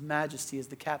presence of majesty is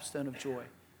the capstone of joy.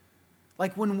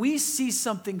 Like when we see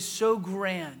something so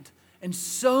grand and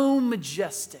so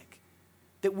majestic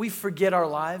that we forget our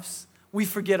lives. We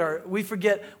forget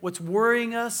what's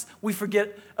worrying us. We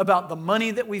forget about the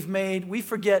money that we've made. We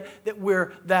forget that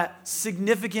we're that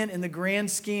significant in the grand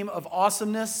scheme of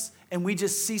awesomeness, and we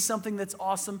just see something that's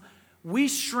awesome. we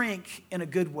shrink in a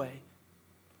good way.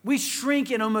 We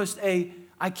shrink in almost a,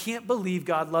 I can't believe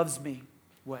God loves me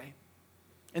way.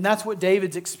 And that's what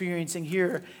David's experiencing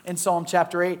here in Psalm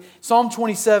chapter 8. Psalm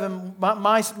 27,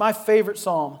 my favorite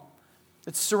psalm.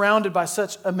 It's surrounded by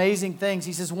such amazing things.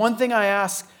 He says, one thing I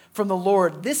ask from the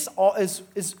Lord, this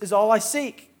is all I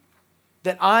seek,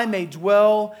 that I may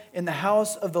dwell in the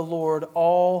house of the Lord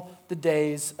all the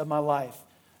days of my life.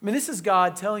 I mean, this is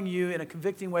God telling you in a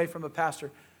convicting way from a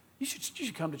pastor, you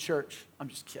should come to church. I'm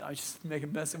just kidding. I'm just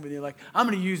messing with you. Like, I'm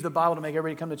going to use the Bible to make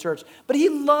everybody come to church. But he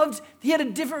had a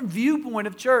different viewpoint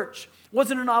of church. It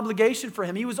wasn't an obligation for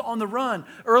him. He was on the run.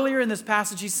 Earlier in this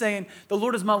passage, he's saying, the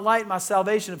Lord is my light, my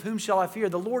salvation. Of whom shall I fear?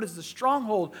 The Lord is the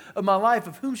stronghold of my life.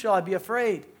 Of whom shall I be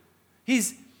afraid?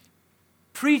 He's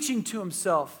preaching to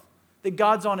himself that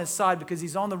God's on his side because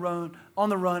he's on the run,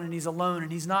 and he's alone,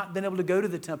 and he's not been able to go to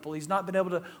the temple. He's not been able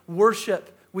to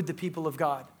worship with the people of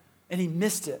God. And he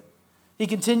missed it. He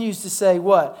continues to say,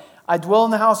 what? I dwell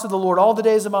in the house of the Lord all the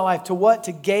days of my life. To what?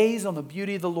 To gaze on the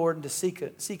beauty of the Lord and to seek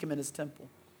him in his temple.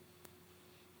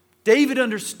 David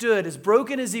understood, as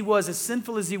broken as he was, as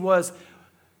sinful as he was,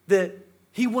 that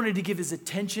he wanted to give his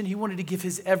attention. He wanted to give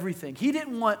his everything. He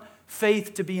didn't want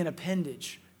faith to be an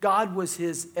appendage. God was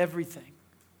his everything.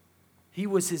 He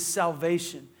was his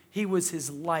salvation. He was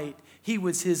his light. He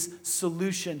was his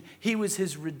solution. He was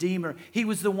his redeemer. He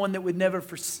was the one that would never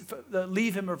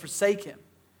leave him or forsake him.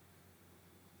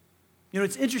 You know,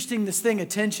 it's interesting, this thing,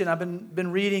 attention. I've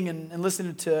been reading and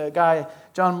listening to a guy,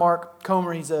 John Mark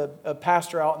Comer. He's a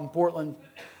pastor out in Portland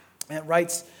and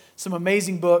writes some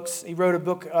amazing books. He wrote a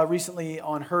book recently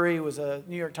on hurry. It was a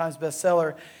New York Times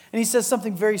bestseller. And he says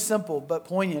something very simple but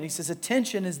poignant. He says,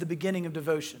 attention is the beginning of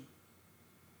devotion.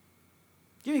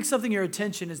 Giving something your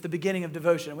attention is the beginning of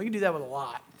devotion. We can do that with a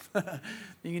lot.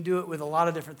 You can do it with a lot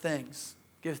of different things.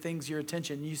 Give things your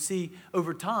attention. You see,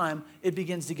 over time, it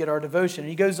begins to get our devotion. And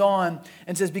he goes on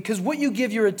and says, because what you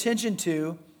give your attention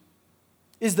to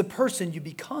is the person you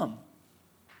become.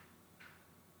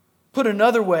 Put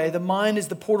another way, the mind is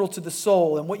the portal to the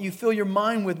soul, and what you fill your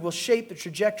mind with will shape the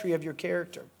trajectory of your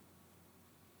character.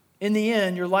 In the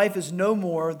end, your life is no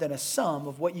more than a sum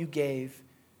of what you gave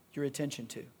your attention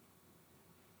to.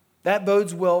 That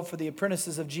bodes well for the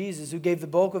apprentices of Jesus who gave the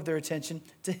bulk of their attention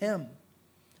to him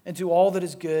and to all that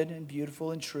is good and beautiful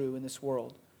and true in this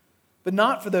world. But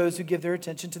not for those who give their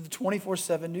attention to the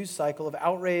 24/7 news cycle of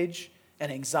outrage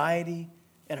and anxiety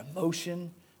and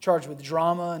emotion, charged with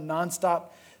drama and nonstop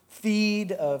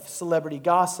feed of celebrity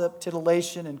gossip,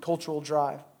 titillation, and cultural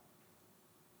drive.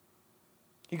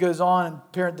 He goes on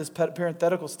and this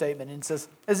parenthetical statement and says,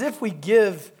 as if we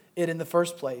give it in the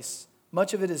first place,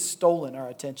 much of it is stolen our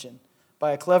attention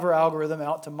by a clever algorithm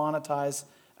out to monetize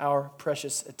our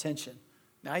precious attention.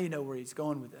 Now you know where he's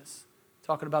going with this.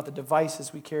 Talking about the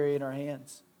devices we carry in our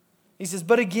hands. He says,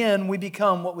 but again, we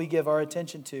become what we give our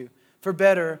attention to, for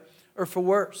better or for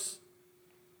worse.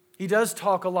 He does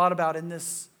talk a lot about in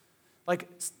this, like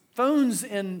phones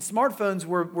and smartphones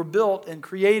were built and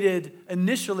created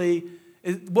initially.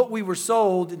 What we were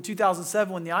sold in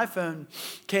 2007 when the iPhone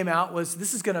came out was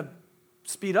this is going to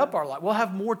speed up our life. We'll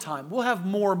have more time. We'll have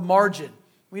more margin.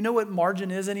 We know what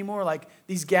margin is anymore, like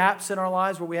these gaps in our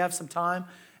lives where we have some time.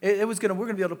 We're going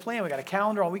to be able to plan. We got a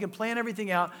calendar on. We can plan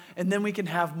everything out, and then we can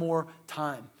have more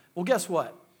time. Well, guess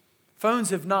what? Phones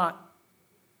have not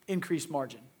increased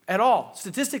margin at all.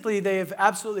 Statistically, they have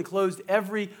absolutely closed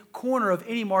every corner of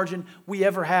any margin we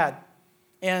ever had.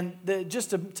 And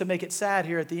just to make it sad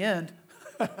here at the end,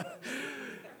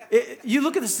 you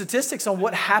look at the statistics on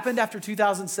what happened after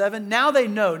 2007. Now they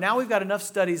know. Now we've got enough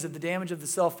studies of the damage of the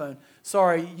cell phone.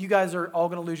 Sorry, you guys are all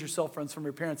going to lose your cell phones from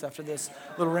your parents after this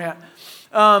little rant.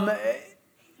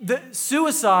 The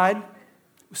suicide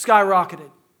skyrocketed.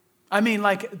 I mean,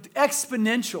 like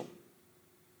exponential.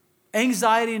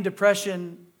 Anxiety and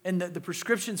depression and the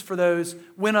prescriptions for those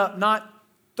went up not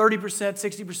 30%,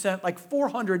 60%, like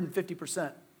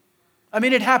 450%. I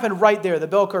mean, it happened right there, the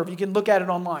bell curve. You can look at it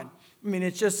online. I mean,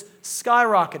 it's just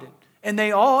skyrocketed. And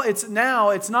it's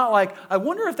not like, I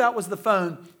wonder if that was the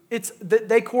phone.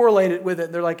 They correlate it with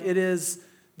it. They're like, it is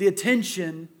the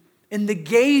attention and the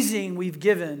gazing we've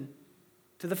given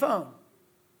to the phone,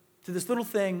 to this little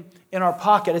thing in our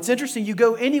pocket. It's interesting. You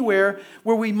go anywhere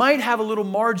where we might have a little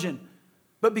margin,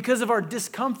 but because of our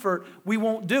discomfort, we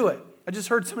won't do it. I just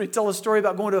heard somebody tell a story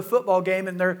about going to a football game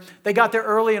and they got there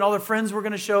early and all their friends were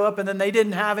going to show up and then they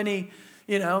didn't have any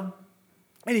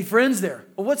friends there.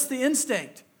 Well, what's the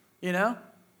instinct,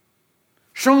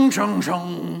 Shung, shung,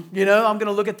 shung. I'm going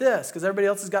to look at this because everybody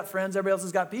else has got friends. Everybody else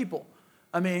has got people.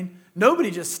 I mean, nobody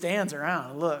just stands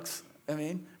around and looks. I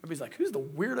mean, everybody's like, who's the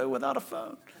weirdo without a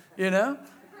phone?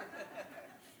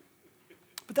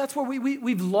 But that's where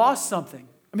we've lost something.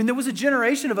 I mean, there was a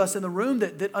generation of us in the room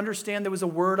that understand there was a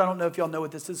word, I don't know if y'all know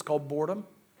what this is, called boredom.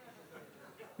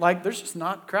 Like, there's just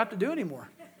not crap to do anymore.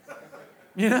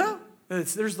 You know?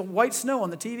 There's the white snow on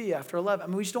the TV after 11. I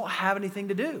mean, we just don't have anything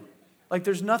to do. Like,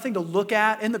 there's nothing to look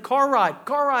at. In the car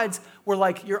rides were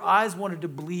like your eyes wanted to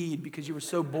bleed because you were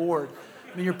so bored.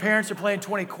 I mean, your parents are playing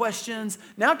 20 questions.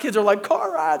 Now kids are like,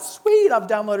 car rides, sweet. I've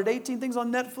downloaded 18 things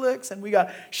on Netflix, and we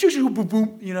got shoo-shoo, boom,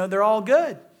 boom. You know, they're all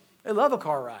good. They love a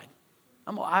car ride.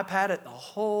 I'm going to iPad it the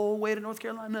whole way to North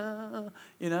Carolina,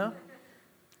 you know.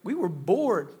 We were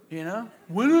bored, you know.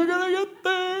 When are we going to get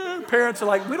there? Parents are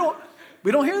like, we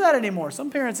don't hear that anymore. Some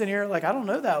parents in here are like, I don't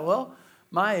know that well.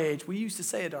 My age, we used to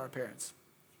say it to our parents.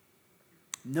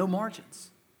 No margins.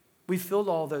 We filled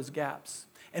all those gaps.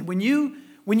 And when you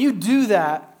do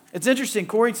that, it's interesting.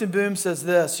 Corrie ten Boom says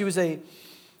this. She was in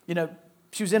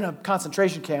a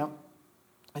concentration camp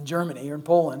in Germany or in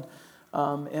Poland,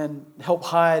 and helped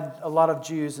hide a lot of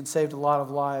Jews and saved a lot of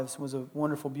lives. Was a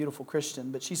wonderful, beautiful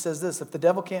Christian. But she says this: if the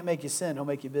devil can't make you sin, he'll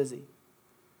make you busy.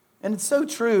 And it's so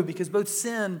true, because both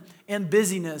sin and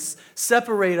busyness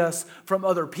separate us from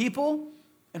other people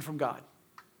and from God.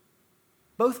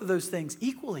 Both of those things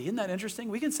equally. Isn't that interesting?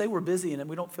 We can say we're busy and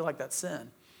we don't feel like that's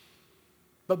sin.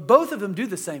 But both of them do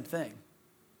the same thing.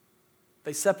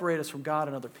 They separate us from God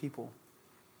and other people.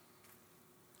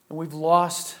 And we've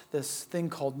lost this thing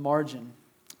called margin.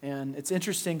 And it's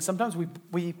interesting. Sometimes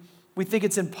we think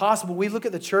it's impossible. We look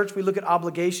at the church, we look at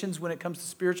obligations when it comes to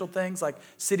spiritual things, like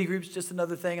city groups, just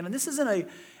another thing. And this isn't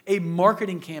a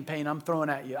marketing campaign I'm throwing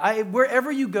at you.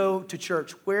 Wherever you go to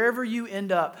church, wherever you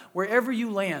end up, wherever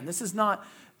you land, this is not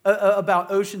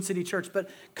about Ocean City Church, but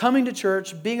coming to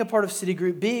church, being a part of city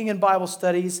group, being in Bible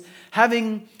studies,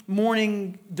 having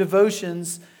morning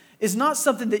devotions is not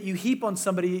something that you heap on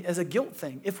somebody as a guilt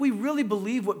thing. If we really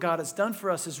believe what God has done for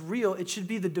us is real, it should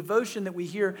be the devotion that we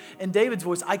hear in David's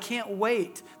voice. I can't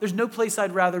wait. There's no place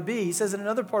I'd rather be. He says in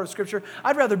another part of Scripture,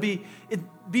 I'd rather be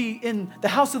in the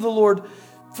house of the Lord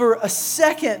for a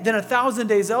second than 1,000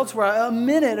 days elsewhere, a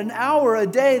minute, an hour, a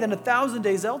day than 1,000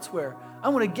 days elsewhere. I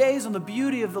want to gaze on the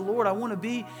beauty of the Lord. I want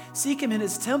to seek Him in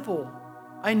His temple.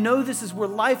 I know this is where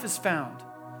life is found.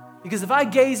 Because if I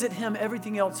gaze at Him,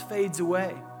 everything else fades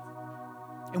away.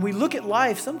 And we look at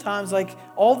life sometimes like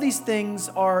all these things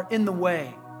are in the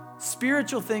way.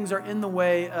 Spiritual things are in the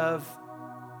way of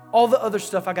all the other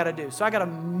stuff I got to do. So I got to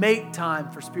make time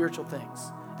for spiritual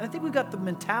things. And I think we've got the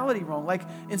mentality wrong. Like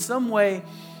in some way,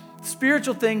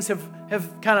 spiritual things have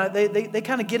kind of, they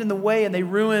kind of get in the way and they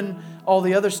ruin all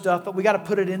the other stuff, but we got to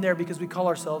put it in there because we call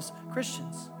ourselves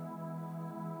Christians.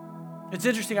 It's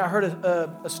interesting. I heard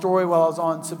a story while I was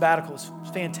on sabbatical. It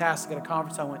was fantastic at a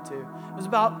conference I went to. It was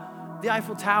about the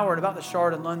Eiffel Tower and about the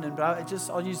Shard in London, but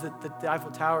I'll use the Eiffel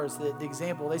Tower as the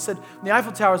example. They said the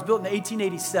Eiffel Tower was built in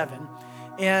 1887,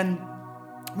 and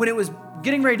when it was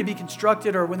getting ready to be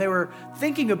constructed, or when they were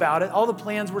thinking about it, all the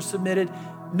plans were submitted.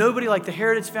 Nobody, like the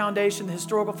Heritage Foundation, the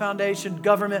Historical Foundation,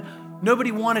 government,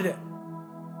 nobody wanted it.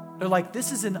 They're like,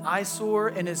 this is an eyesore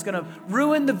and it's going to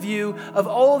ruin the view of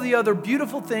all the other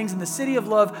beautiful things in the city of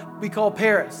love we call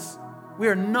Paris. We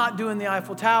are not doing the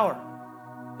Eiffel Tower.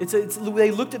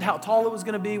 They looked at how tall it was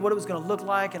going to be, what it was going to look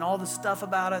like, and all the stuff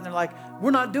about it. And they're like,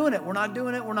 we're not doing it. We're not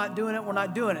doing it. We're not doing it. We're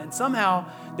not doing it. And somehow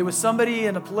there was somebody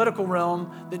in the political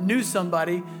realm that knew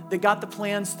somebody that got the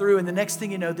plans through. And the next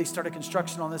thing you know, they started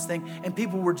construction on this thing. And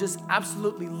people were just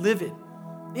absolutely livid.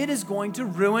 It is going to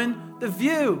ruin the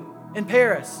view in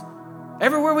Paris.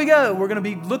 Everywhere we go, we're going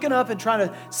to be looking up and trying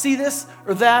to see this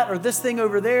or that or this thing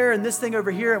over there and this thing over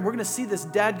here. And we're going to see this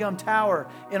dadgum tower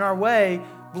in our way,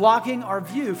 blocking our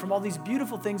view from all these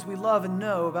beautiful things we love and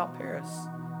know about Paris.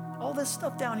 All this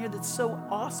stuff down here that's so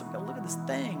awesome. Look at this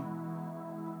thing.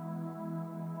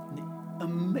 The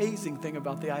amazing thing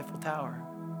about the Eiffel Tower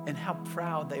and how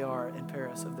proud they are in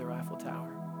Paris of their Eiffel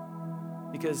Tower.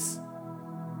 Because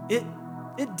it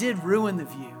did ruin the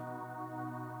view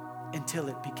until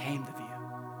it became the view.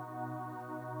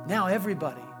 Now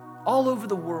everybody, all over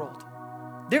the world,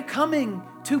 they're coming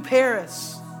to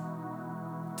Paris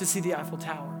to see the Eiffel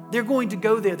Tower. They're going to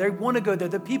go there. They want to go there.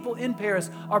 The people in Paris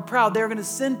are proud. They're going to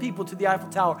send people to the Eiffel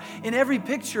Tower. In every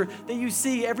picture that you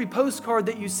see, every postcard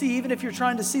that you see, even if you're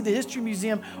trying to see the History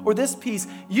Museum or this piece,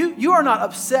 you are not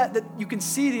upset that you can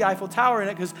see the Eiffel Tower in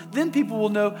it, because then people will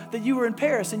know that you were in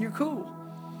Paris and you're cool.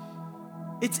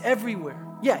 It's everywhere.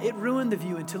 Yeah, it ruined the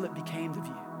view until it became the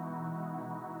view.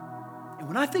 And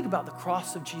when I think about the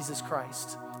cross of Jesus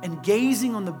Christ and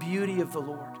gazing on the beauty of the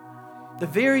Lord, the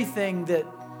very thing that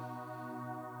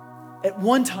at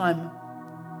one time,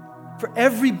 for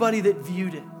everybody that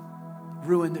viewed it,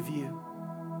 ruined the view.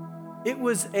 It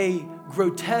was a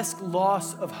grotesque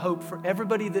loss of hope for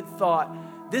everybody that thought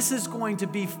this is going to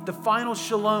be the final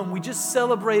shalom. We just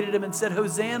celebrated him and said,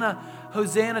 Hosanna,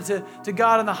 Hosanna to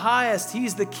God in the highest.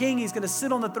 He's the king. He's going to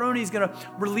sit on the throne. He's going to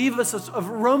relieve us of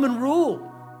Roman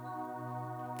rule.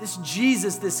 This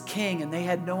Jesus, this king, and they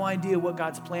had no idea what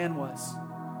God's plan was.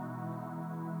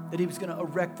 That he was going to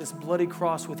erect this bloody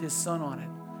cross with his son on it.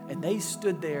 And they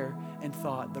stood there and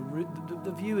thought,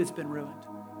 the view has been ruined.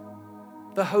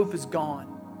 The hope is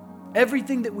gone.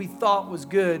 Everything that we thought was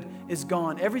good is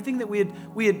gone. Everything that we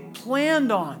had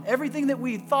planned on, everything that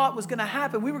we thought was going to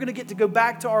happen, we were going to go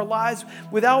back to our lives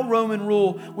without Roman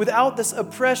rule, without this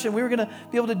oppression. We were going to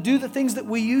be able to do the things that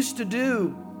we used to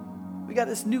do. We got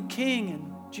this new king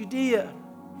in Judea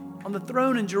on the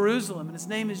throne in Jerusalem, and his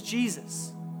name is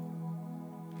Jesus.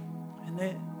 And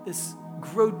this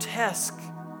grotesque,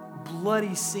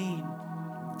 bloody scene,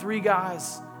 3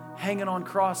 guys hanging on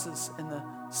crosses, and the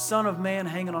Son of Man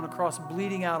hanging on a cross,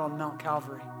 bleeding out on Mount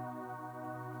Calvary,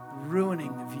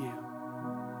 ruining the view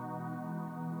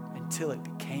until it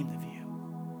became the view.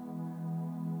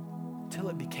 Until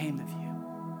it became the view.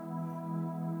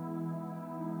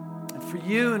 And for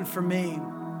you and for me,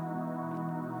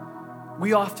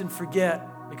 we often forget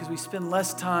because we spend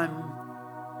less time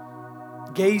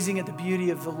gazing at the beauty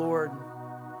of the Lord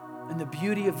and the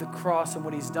beauty of the cross and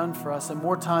what he's done for us, and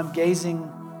more time gazing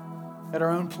at our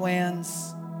own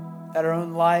plans, at our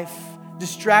own life,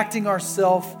 distracting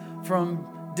ourselves from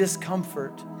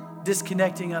discomfort,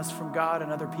 disconnecting us from God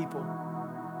and other people.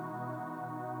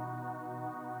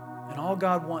 And all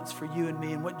God wants for you and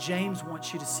me, and what James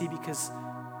wants you to see, because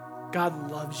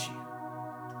God loves you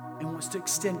and wants to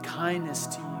extend kindness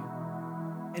to you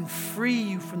and free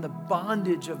you from the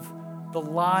bondage of the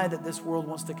lie that this world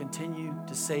wants to continue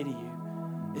to say to you,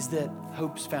 is that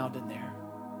hope's found in there.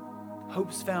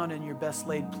 Hope's found in your best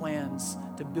laid plans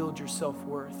to build your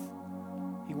self-worth.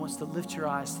 He wants to lift your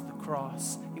eyes to the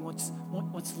cross. He wants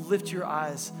to lift your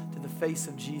eyes to the face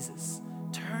of Jesus.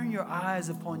 Turn your eyes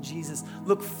upon Jesus.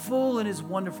 Look full in his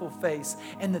wonderful face,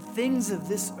 and the things of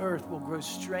this earth will grow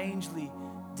strangely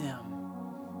dim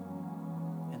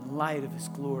in light of his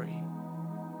glory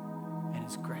and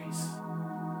his grace.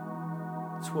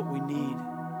 It's what we need.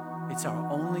 It's our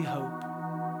only hope.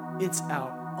 It's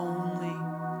our only hope.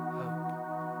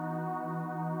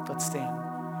 Let's stand.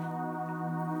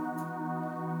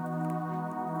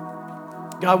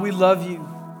 God, we love you.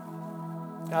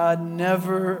 God,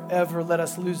 never, ever let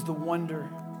us lose the wonder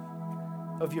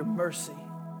of your mercy.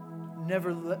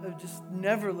 Never let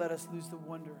us lose the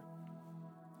wonder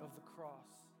of the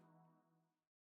cross.